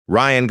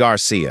Ryan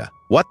Garcia.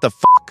 What the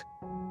fuck?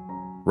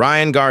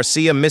 Ryan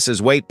Garcia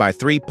misses weight by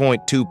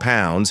 3.2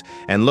 pounds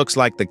and looks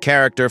like the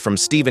character from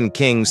Stephen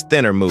King's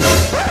Thinner movie.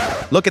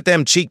 Look at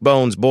them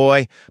cheekbones,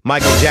 boy.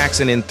 Michael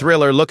Jackson in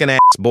Thriller looking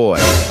ass boy.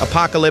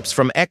 Apocalypse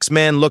from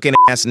X-Men looking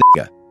ass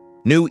nigga.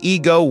 New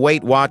Ego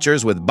Weight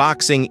Watchers with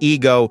Boxing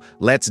Ego.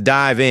 Let's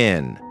dive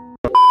in.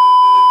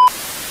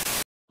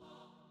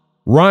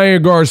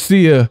 Ryan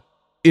Garcia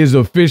is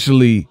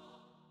officially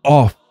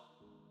off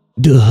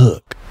the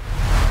hook.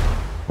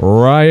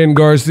 Ryan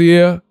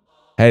Garcia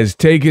has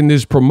taken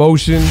this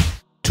promotion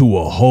to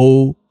a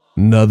whole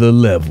nother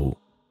level.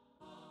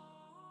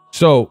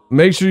 So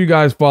make sure you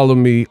guys follow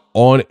me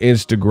on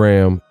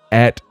Instagram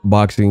at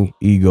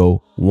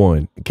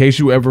BoxingEgo1. In case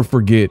you ever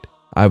forget,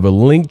 I have a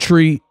link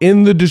tree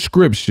in the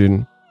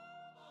description.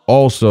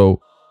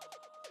 Also,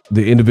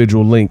 the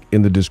individual link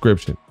in the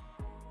description.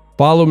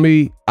 Follow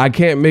me. I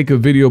can't make a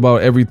video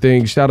about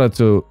everything. Shout out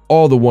to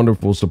all the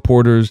wonderful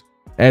supporters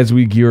as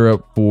we gear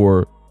up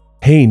for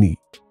Faime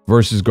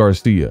versus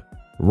Garcia.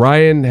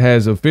 Ryan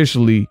has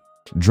officially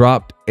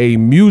dropped a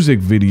music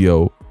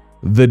video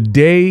the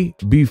day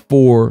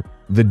before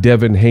the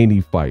Devin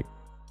Haney fight.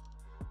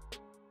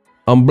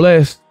 I'm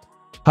blessed,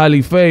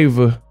 highly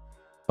favored.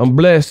 I'm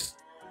blessed,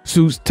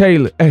 Suits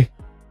Taylor. Hey,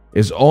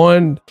 it's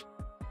on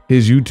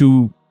his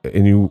YouTube,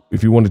 and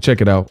if you want to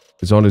check it out,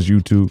 it's on his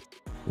YouTube.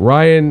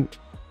 Ryan,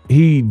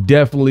 he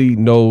definitely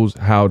knows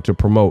how to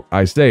promote.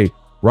 I say,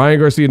 Ryan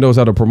Garcia knows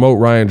how to promote.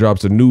 Ryan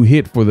drops a new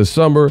hit for the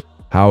summer.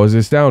 How is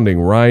it sounding?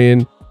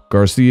 Ryan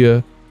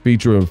Garcia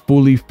featuring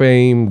Fooly,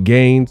 Faime,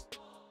 Gaiinz.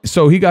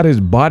 So he got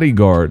his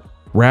bodyguard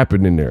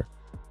rapping in there.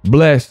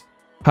 Blessed,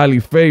 highly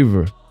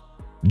favored.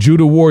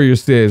 Judah Warrior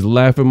says,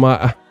 laughing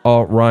my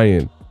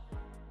Ryan.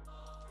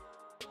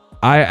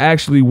 I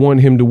actually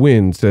want him to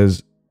win,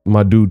 says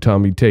my dude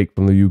Tommy Take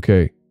from the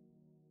UK.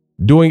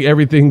 Doing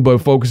everything but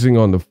focusing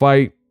on the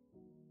fight.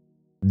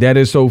 That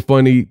is so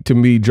funny to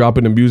me,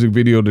 dropping a music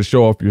video to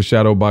show off your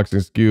shadow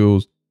boxing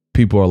skills.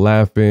 People are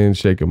laughing,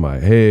 shaking my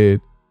head.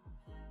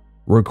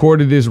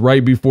 Recorded this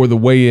right before the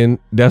weigh-in.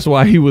 That's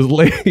why he was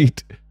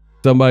late.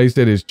 Somebody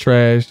said it's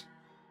trash.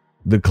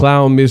 The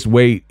clown missed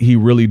weight. He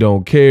really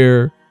don't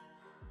care.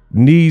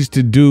 Needs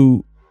to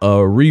do a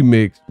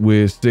remix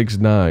with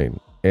 6ix9ine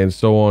and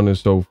so on and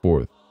so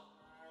forth.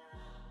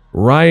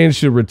 Ryan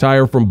should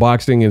retire from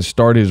boxing and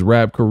start his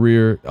rap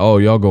career. Oh,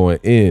 y'all going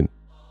in.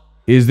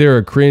 Is there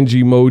a cringe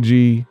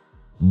emoji?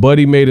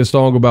 Buddy made a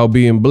song about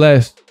being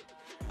blessed.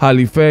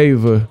 Highly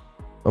favored.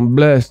 I'm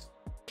blessed.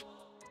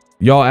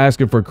 Y'all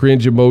asking for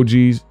cringe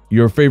emojis.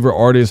 Your favorite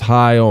artist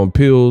high on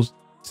pills.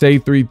 Say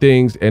 3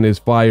 things and it's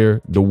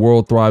fire. The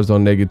world thrives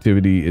on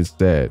negativity. It's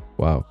sad.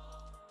 Wow.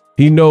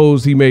 He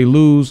knows he may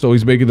lose, so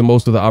he's making the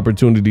most of the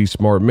opportunity.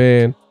 Smart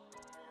man.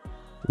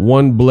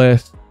 One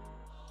blessed.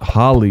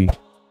 Holly.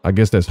 I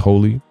guess that's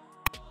holy.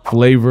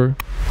 Flavor.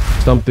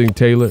 Something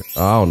Taylor.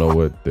 I don't know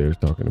what they're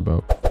talking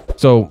about.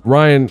 So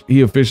Ryan,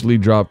 he officially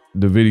dropped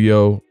the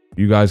video.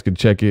 You guys can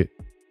check it.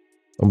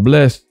 I'm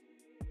blessed.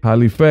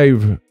 Highly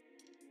favored.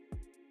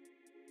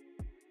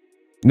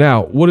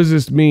 Now, what does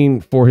this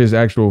mean for his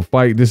actual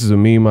fight? This is a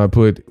meme I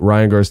put.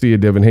 Ryan Garcia,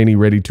 Devin Haney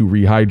ready to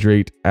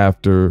rehydrate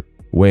after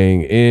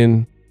weighing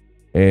in.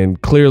 And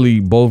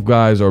clearly both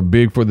guys are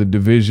big for the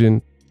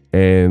division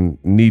and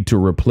need to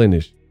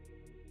replenish.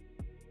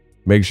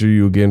 Make sure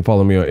you again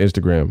follow me on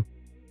Instagram.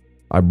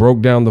 I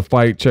broke down the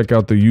fight. Check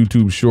out the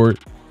YouTube short.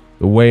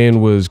 The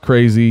weigh-in was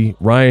crazy.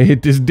 Ryan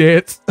hit this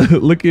dance.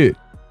 Look at,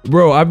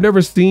 bro, I've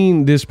never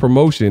seen this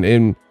promotion,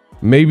 and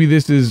maybe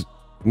this is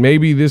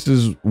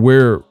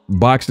where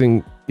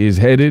boxing is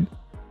headed.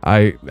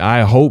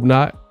 I hope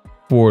not.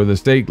 For the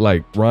sake,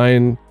 like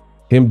Ryan,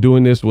 him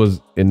doing this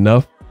was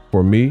enough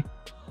for me,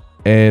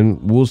 and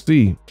we'll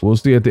see. We'll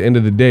see at the end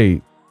of the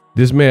day.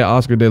 This man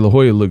Oscar De La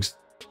Hoya looks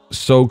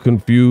so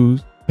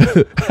confused.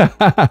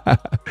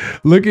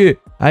 Look at,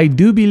 I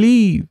do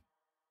believe.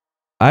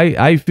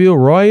 I feel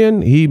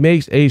Ryan, he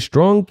makes a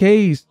strong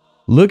case.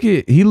 Look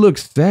at, he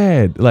looks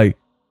sad. Like,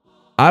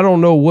 I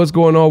don't know what's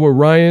going on with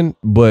Ryan,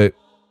 but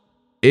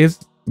it's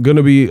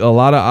gonna be a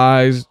lot of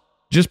eyes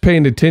just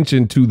paying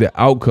attention to the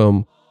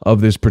outcome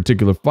of this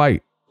particular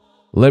fight.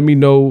 Let me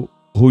know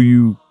who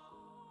you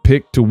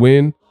pick to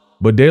win.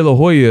 But De La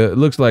Hoya, it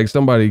looks like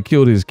somebody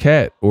killed his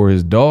cat or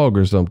his dog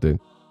or something.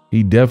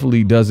 He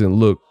definitely doesn't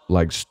look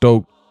like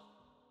stoked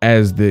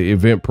as the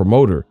event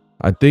promoter.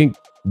 I think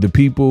the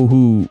people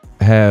who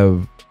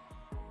have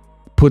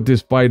put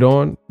this fight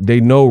on,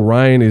 they know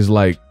Ryan is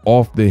like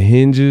off the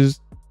hinges.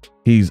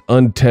 He's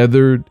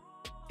untethered.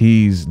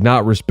 He's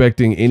not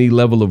respecting any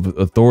level of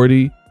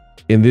authority.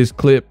 In this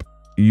clip,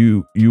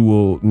 you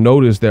will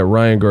notice that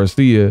Ryan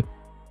Garcia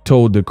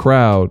told the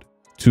crowd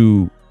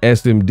to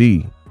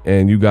SMD,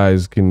 and you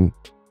guys can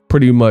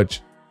pretty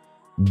much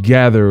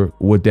gather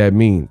what that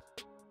means.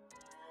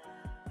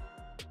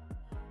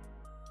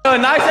 A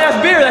nice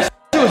ass beer, that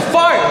shit was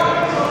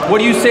fire. What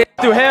do you say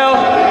through hell?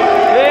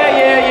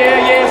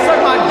 Yeah, suck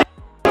my dick.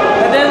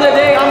 At the end of the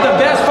day, I'm the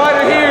best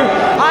fighter here.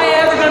 I ain't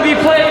ever gonna be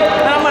played,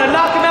 and I'm gonna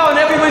knock him out, and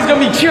everybody's gonna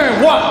be cheering.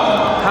 What?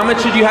 How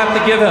much did you have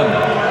to give him?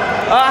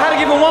 I had to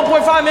give him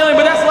 1.5 million,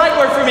 but that's light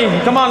work for me.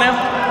 Come on now.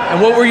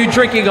 And what were you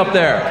drinking up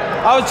there?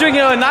 I was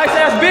drinking a nice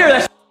ass beer.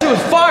 That shit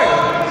was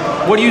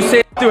fire. What do you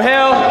say through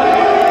hell?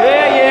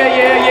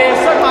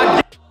 Yeah. Suck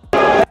my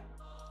dick.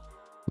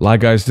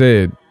 Like I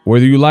said,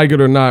 whether you like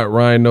it or not,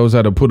 Ryan knows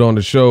how to put on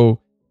the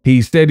show.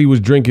 He said he was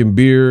drinking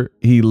beer.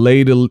 He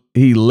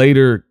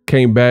later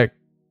came back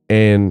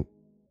and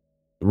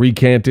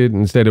recanted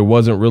and said it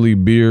wasn't really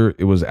beer.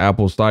 It was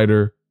apple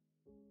cider.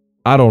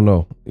 I don't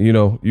know. You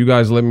know, you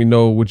guys let me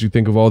know what you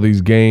think of all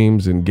these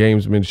games and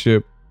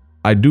gamesmanship.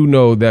 I do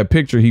know that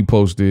picture he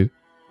posted,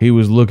 he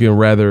was looking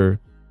rather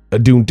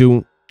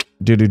boom.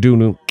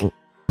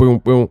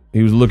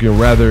 He was looking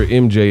rather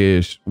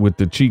MJ-ish with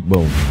the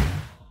cheekbone,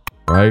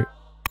 right?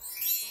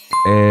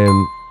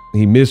 And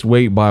he missed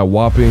weight by a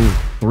whopping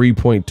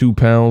 3.2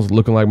 pounds,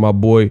 looking like my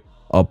boy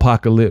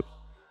Apocalypse.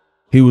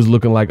 He was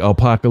looking like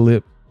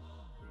Apocalypse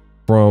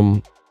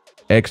from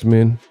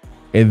X-Men.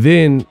 And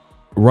then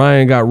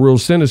Ryan got real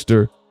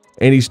sinister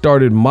and he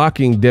started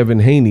mocking Devin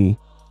Haney.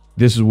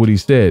 This is what he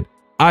said.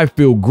 I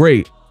feel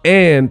great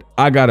and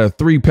I got a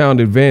 3-pound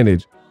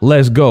advantage.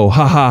 Let's go.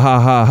 Ha ha ha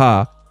ha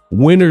ha.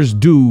 Winners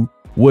do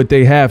what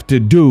they have to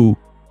do.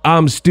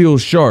 I'm still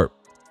sharp.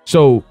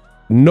 So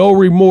no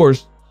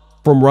remorse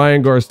from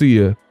Ryan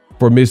Garcia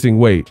for missing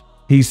weight.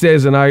 He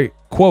says, and I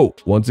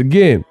quote once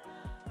again,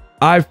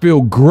 I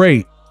feel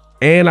great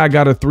and I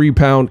got a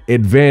 3-pound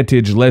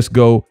advantage. Let's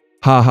go.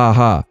 Ha ha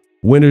ha.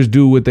 Winners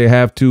do what they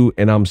have to,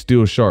 and I'm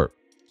still sharp.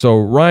 So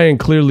Ryan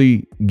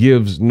clearly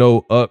gives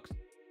no ucks.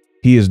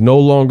 He is no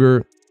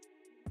longer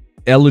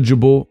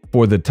eligible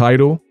for the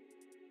title.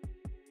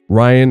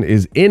 Ryan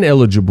is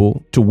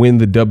ineligible to win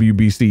the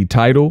WBC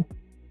title.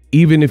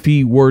 Even if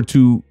he were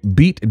to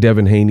beat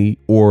Devin Haney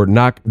or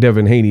knock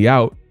Devin Haney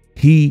out,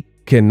 he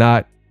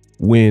cannot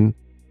win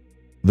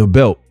the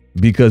belt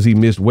because he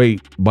missed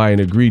weight by an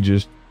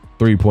egregious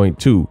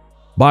 3.2.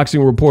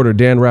 Boxing reporter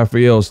Dan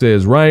Rafael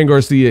says Ryan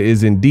Garcia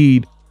is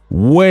indeed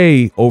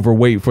way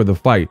overweight for the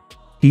fight.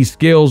 He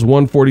scales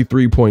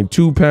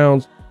 143.2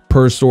 pounds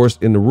per source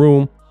in the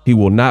room. He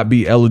will not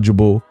be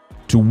eligible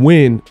to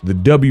win the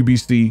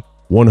WBC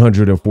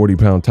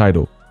 140-pound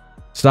title.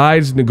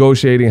 Sides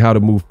negotiating how to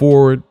move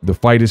forward. The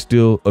fight is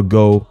still a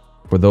go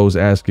for those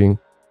asking.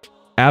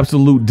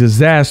 Absolute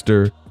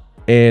disaster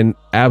and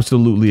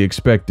absolutely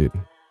expected.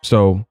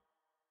 So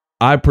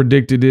I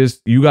predicted this.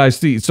 You guys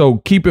see. So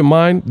keep in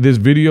mind this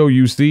video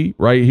you see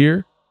right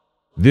here.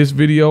 This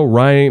video,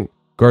 Ryan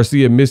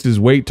Garcia misses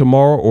weight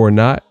tomorrow or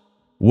not,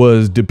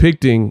 was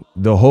depicting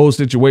the whole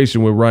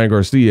situation with Ryan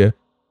Garcia.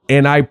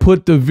 And I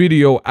put the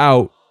video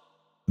out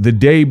the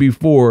day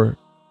before.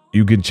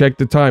 You can check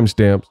the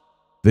timestamps.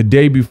 The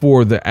day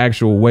before the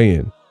actual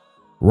weigh-in.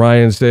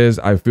 Ryan says,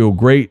 I feel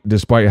great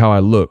despite how I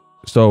look.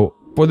 So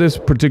for this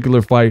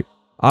particular fight,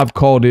 I've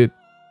called it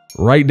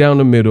right down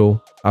the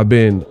middle. I've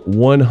been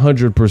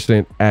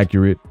 100%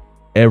 accurate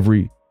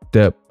every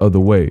step of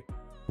the way.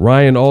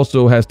 Ryan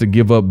also has to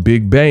give up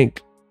big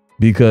bank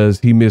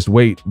because he missed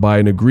weight by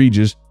an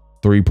egregious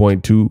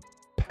 3.2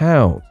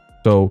 pounds.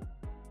 So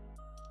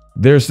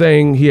they're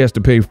saying he has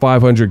to pay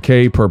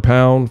 $500K per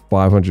pound,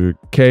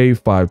 $500K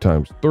 5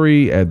 times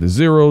 3, add the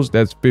zeros,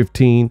 that's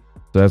 15.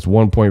 So that's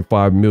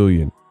 1.5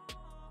 million.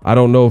 I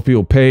don't know if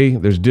he'll pay.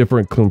 There's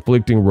different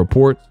conflicting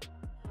reports,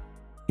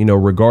 you know,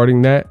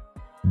 regarding that.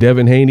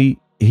 Devin Haney,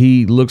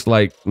 he looks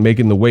like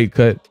making the weight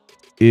cut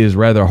is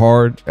rather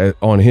hard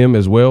on him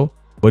as well,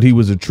 but he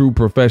was a true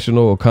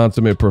professional, a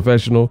consummate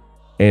professional.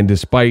 And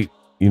despite,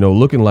 you know,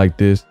 looking like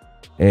this,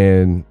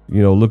 and,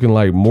 you know, looking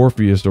like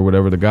Morpheus or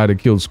whatever, the guy that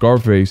killed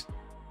Scarface,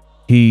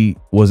 he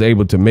was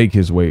able to make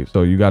his weight.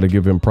 So you got to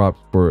give him props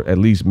for at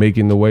least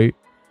making the weight.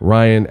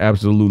 Ryan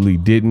absolutely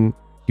didn't.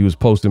 He was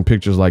posting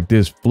pictures like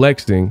this,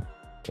 flexing,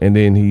 and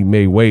then he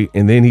made weight,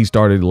 and then he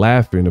started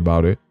laughing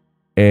about it.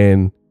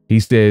 And he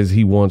says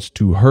he wants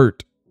to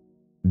hurt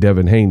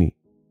Devin Haney.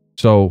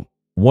 So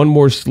one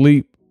more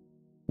sleep.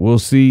 We'll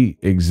see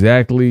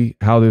exactly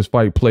how this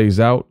fight plays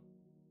out.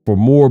 For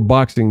more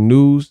boxing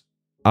news,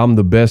 I'm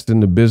the best in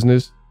the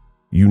business.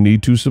 You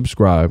need to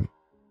subscribe.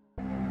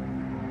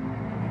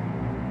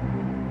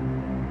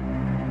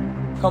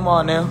 Come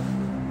on now.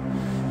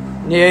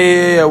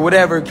 Yeah,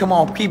 whatever. Come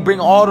on, keep bringing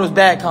all those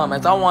bad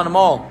comments. I want them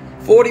all.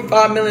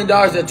 $45 million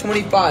at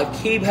 25.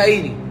 Keep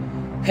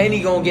hating.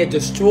 Haney gonna get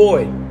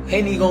destroyed.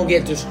 Haney gonna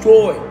get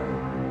destroyed.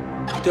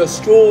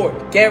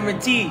 Destroyed.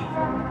 Guaranteed.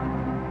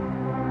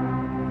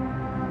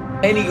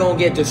 Haney gonna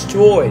get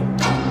destroyed.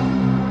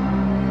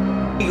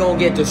 He gonna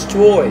get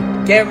destroyed.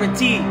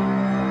 Guaranteed.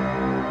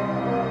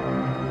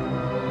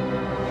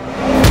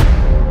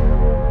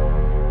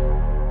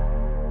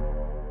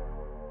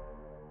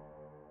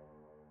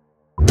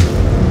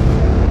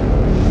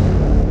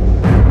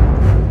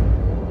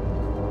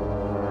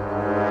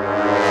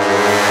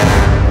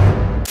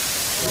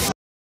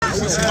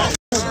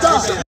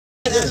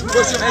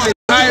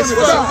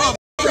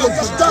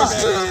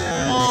 Stop.